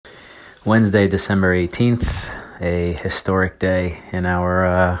Wednesday, December 18th, a historic day in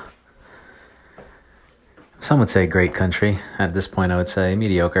our, some would say great country. At this point, I would say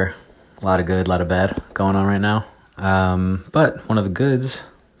mediocre. A lot of good, a lot of bad going on right now. But one of the goods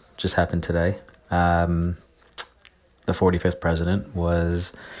just happened today. The 45th president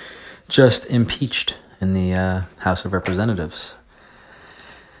was just impeached in the House of Representatives.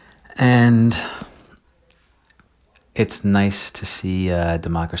 And it's nice to see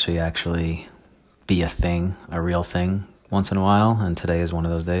democracy actually be a thing, a real thing, once in a while, and today is one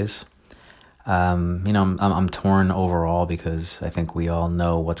of those days. I'm torn overall because I think we all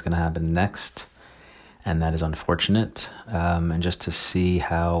know what's going to happen next, and that is unfortunate. And just to see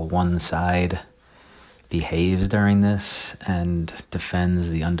how one side behaves during this and defends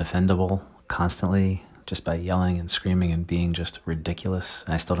the undefendable constantly just by yelling and screaming and being just ridiculous.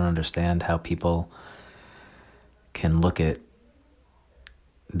 And I still don't understand how people can look at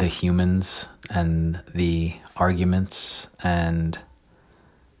the humans and the arguments and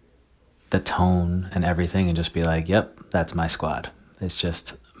the tone and everything and just be like, yep, that's my squad. It's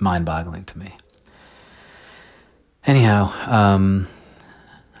just mind-boggling to me. Anyhow,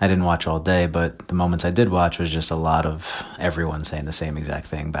 I didn't watch all day, but the moments I did watch was just a lot of everyone saying the same exact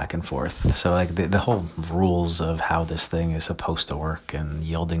thing back and forth. So like the whole rules of how this thing is supposed to work and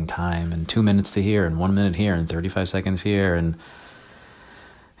yielding time and 2 minutes to here and 1 minute here and 35 seconds here. And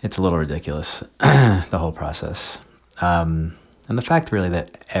it's a little ridiculous, the whole process. And the fact really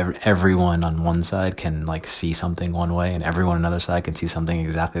that everyone on one side can like see something one way and everyone on the other side can see something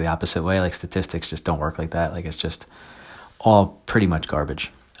exactly the opposite way. Like statistics just don't work like that. Like it's just all pretty much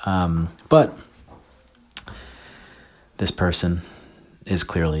garbage. But this person is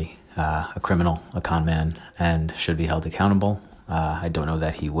clearly a criminal, a con man, and should be held accountable. I don't know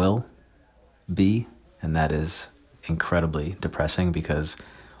that he will be, and that is incredibly depressing because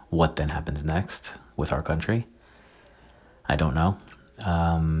what then happens next with our country? I don't know.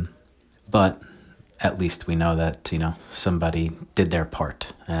 But at least we know that, somebody did their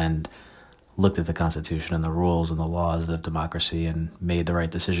part and looked at the Constitution and the rules and the laws of democracy and made the right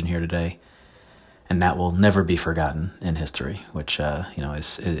decision here today. And that will never be forgotten in history, which,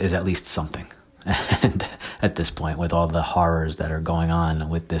 is at least something. And at this point, with all the horrors that are going on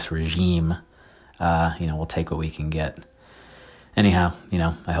with this regime, we'll take what we can get. Anyhow,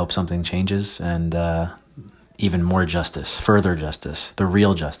 I hope something changes and even more justice, further justice, the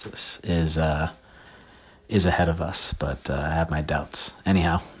real justice is ahead of us. But I have my doubts.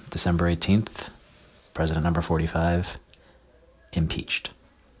 Anyhow, December 18th, President number 45, impeached.